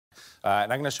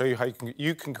And I'm going to show you how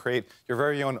you can create your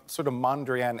very own sort of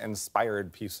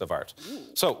Mondrian-inspired piece of art. Ooh.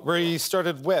 So we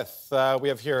started with, we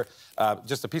have here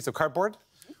just a piece of cardboard.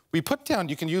 We put down,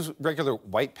 you can use regular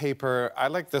white paper. I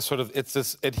like this sort of, it's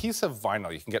this adhesive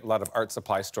vinyl. You can get a lot of art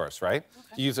supply stores, right?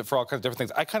 Okay. You use it for all kinds of different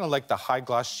things. I kind of like the high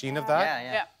gloss sheen of that.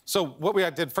 Yeah. So what I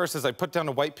did first is I put down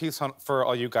a white piece for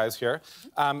all you guys here.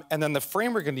 And then the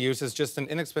frame we're going to use is just an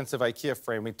inexpensive IKEA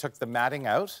frame. We took the matting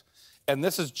out. And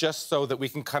this is just so that we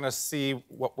can kind of see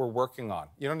what we're working on.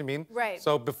 You know what I mean? Right.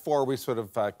 So before we sort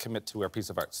of commit to our piece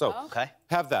of art. So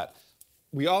have that.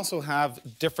 We also have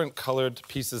different colored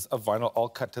pieces of vinyl all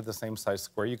cut to the same size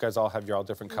square. You guys all have your all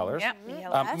different colors. Yep.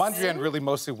 Mondrian really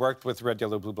mostly worked with red,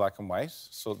 yellow, blue, black, and white,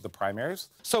 so the primaries.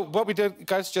 So what we did,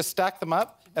 guys, just stack them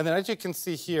up. And then as you can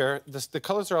see here, the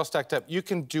colors are all stacked up. You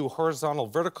can do horizontal,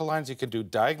 vertical lines. You can do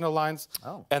diagonal lines.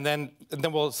 Oh. And then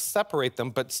we'll separate them,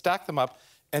 but stack them up.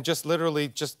 And just literally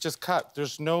just cut.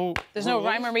 There's no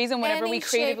rhyme or reason whenever we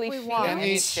creatively feel.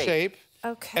 Any shape.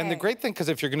 Okay. And the great thing, because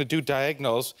if you're going to do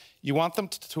diagonals, you want them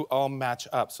to all match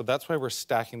up. So that's why we're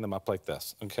stacking them up like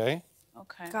this, okay?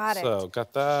 Okay. Got it. So,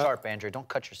 got that. Sharp, Andrea. Don't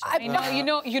cut yourself.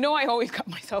 You know I always cut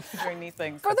myself during these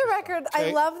things. For the record,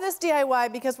 I love this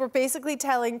DIY because we're basically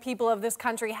telling people of this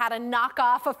country how to knock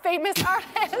off a famous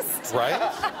artist.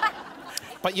 Right?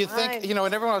 But you think, you know,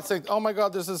 and everyone would think, oh my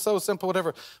God, this is so simple,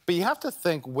 whatever. But you have to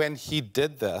think when he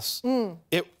did this,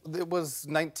 it was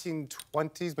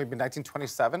 1920s, maybe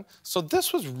 1927. So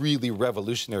this was really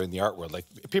revolutionary in the art world. Like,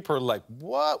 people are like,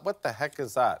 what? What the heck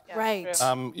is that? Yeah,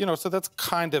 right. You know, so that's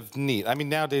kind of neat. I mean,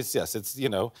 nowadays, yes, it's, you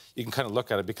know, you can kind of look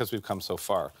at it because we've come so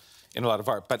far in a lot of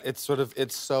art. But it's sort of,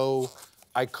 it's so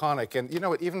iconic. And you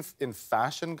know what, even in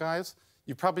fashion, guys,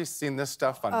 you've probably seen this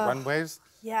stuff on runways.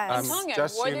 Yes. I'm telling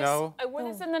you, I wore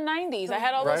this in the 90s. I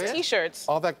had all those T-shirts.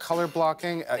 All that color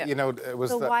blocking, you know, it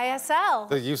was the YSL.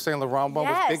 The Yves Saint Laurent one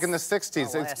was big in the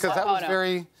 60s. It's because that was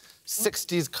very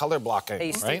 60s color blocking,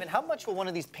 Hey, Stephen, how much will one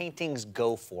of these paintings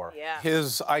go for? Yeah.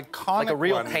 His iconic like a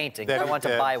real painting. I want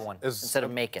to buy one instead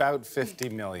of make it. About 50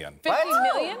 million. 50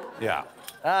 million? Yeah.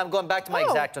 I'm going back to my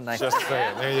X-Acto knife. Just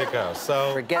saying. There you go.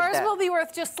 So ours will be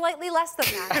worth just slightly less than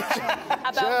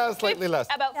that. Just slightly less.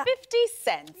 About 50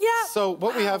 cents. Yeah. So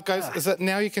what we have, guys, is that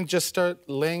now you can just start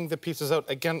laying the pieces out.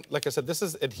 Again, like I said, this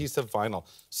is adhesive vinyl.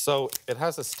 So it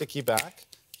has a sticky back,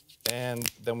 and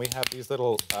then we have these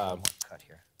little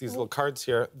these little cards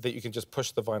here that you can just push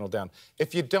the vinyl down.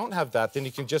 If you don't have that, then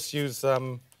you can just use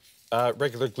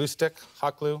regular glue stick,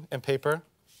 hot glue, and paper,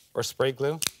 or spray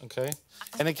glue, okay?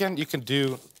 And again, you can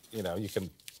do, you know, you can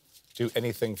do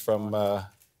anything from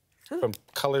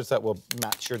colors that will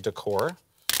match your decor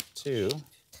to...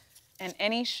 And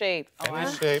any shape.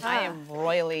 Any shape. I am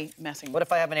royally messing. What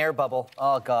if I have an air bubble?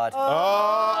 Oh, God.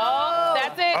 Oh,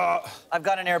 that's it. I've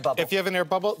got an air bubble. If you have an air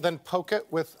bubble, then poke it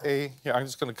with a... Here, I'm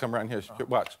just going to come around here.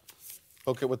 Watch.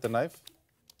 Poke it with the knife,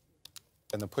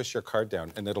 and then push your card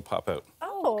down, and it'll pop out.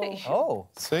 Oh. Okay. Oh.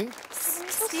 See?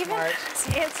 Stephen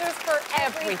has answers for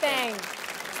everything.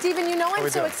 Stephen, you know I'm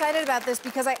so excited about this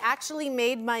because I actually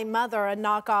made my mother a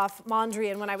knockoff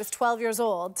Mondrian when I was 12 years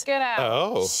old. Get out.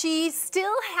 Oh. She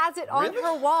still has it on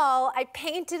her wall. I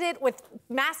painted it with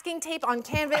masking tape on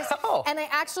canvas. And I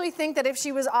actually think that if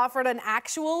she was offered an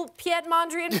actual Piet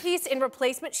Mondrian piece in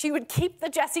replacement, she would keep the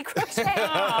Jessi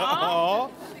Cruickshank.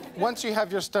 Once you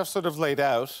have your stuff sort of laid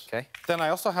out, then I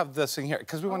also have this in here,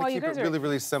 because we want to keep it really,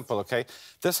 really simple, okay?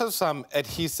 This is some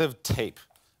adhesive tape.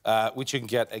 Which you can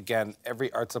get, again,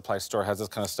 every art supply store has this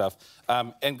kind of stuff.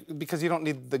 And because you don't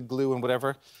need the glue and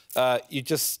whatever, you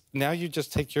just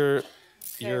take your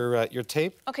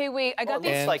tape. Okay, wait, I got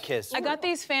these. Looks like his. I got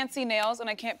these fancy nails and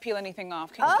I can't peel anything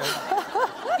off. Can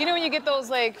you know when you get those,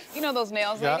 like, you know those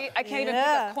nails, lady? I can't even pick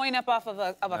a coin up off of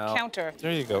a counter.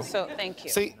 There you go. So, thank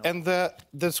you. See, and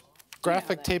this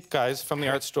graphic tape, guys, from the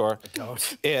art store,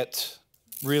 it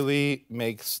really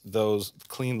makes those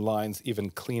clean lines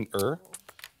even cleaner.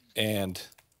 And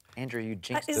Andrea, you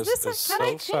jinxed Is this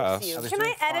so fast. Can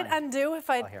I edit undo if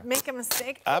I make a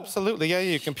mistake? Absolutely, yeah,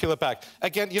 you can peel it back.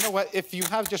 Again, you know what? If you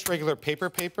have just regular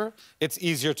paper, it's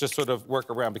easier to sort of work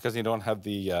around because you don't have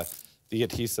the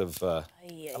adhesive. I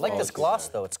like this gloss,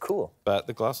 though. It's cool. But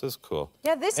the gloss is cool.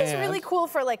 Yeah, this is really cool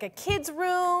for like a kid's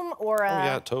room or a... Oh,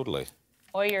 yeah, totally.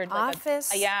 Or your office.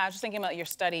 Yeah, I was just thinking about your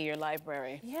study, your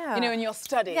library. Yeah. You know, in your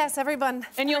study. Yes, everyone.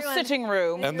 In your sitting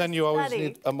room. And then you always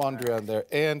need a Mondrian there.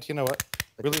 And you know what?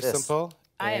 Really simple.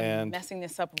 I am messing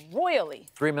this up royally.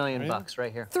 $3 million bucks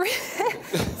right here.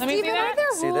 Let me see Steven, are that.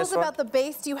 there rules about the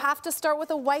base? Do you have to start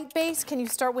with a white base? Can you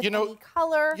start with any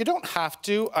color? You don't have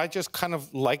to. I just kind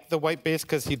of like the white base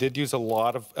because he did use a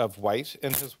lot of white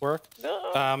in his work.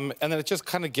 And then it just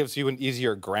kind of gives you an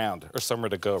easier ground or somewhere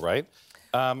to go, right?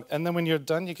 And then when you're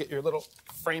done, you get your little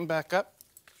frame back up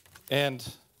and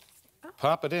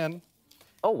pop it in.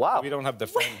 Oh, wow. We don't have the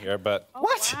frame here, but...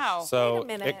 What? Wow. So Wait a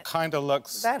minute. it kind of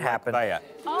looks... That happened. Like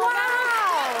Wow!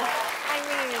 I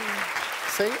mean...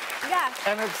 See? Yes.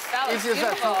 And it's That easy as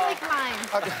that. Just like mine.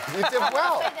 Okay, you did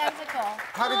well. Identical.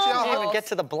 How did You didn't you... even get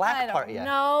to the black part yet.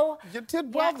 No. You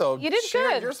did well, though. you did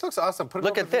Shahir, good. Yours looks awesome. Put it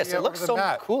Look over at this. the, It looks over so the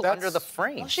mat. cool That's- under the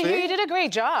frame. Shahir, you did a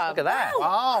great job. Look at that.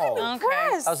 Wow.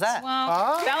 Impressed. How's that?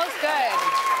 Well, that was good.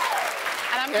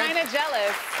 And I'm kind of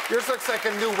jealous. Yours looks like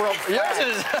a new world flag.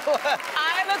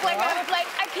 I look like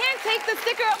I can't take the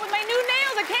sticker up with my new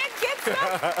nails. I can't get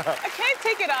stuff. I can't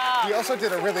take it off. You also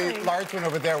did a really large one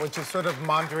over there, which is sort of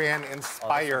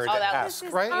Mondrian-inspired, that was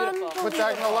right? beautiful. With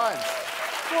diagonal lines.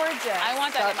 Gorgeous. I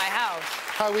want that in my house.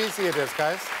 How easy it is,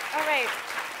 guys. All right.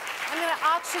 I'm going to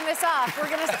auction this off. We're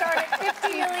going to start at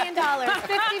 $50 million.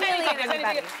 $50 million,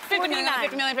 everybody. 50 million,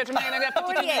 50 million, 50 million, I got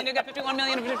 52 million, you got 51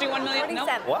 million, 51 million. No,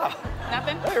 Wow.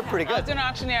 nothing? You're pretty good. I was doing an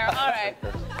auctioneer. All right.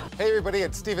 Hey, everybody,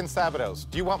 it's Steven Sabados.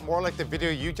 Do you want more like the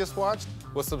video you just watched?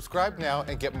 Well, subscribe now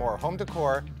and get more home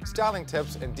decor, styling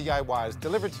tips, and DIYs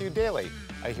delivered to you daily.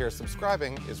 I hear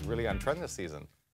subscribing is really on trend this season.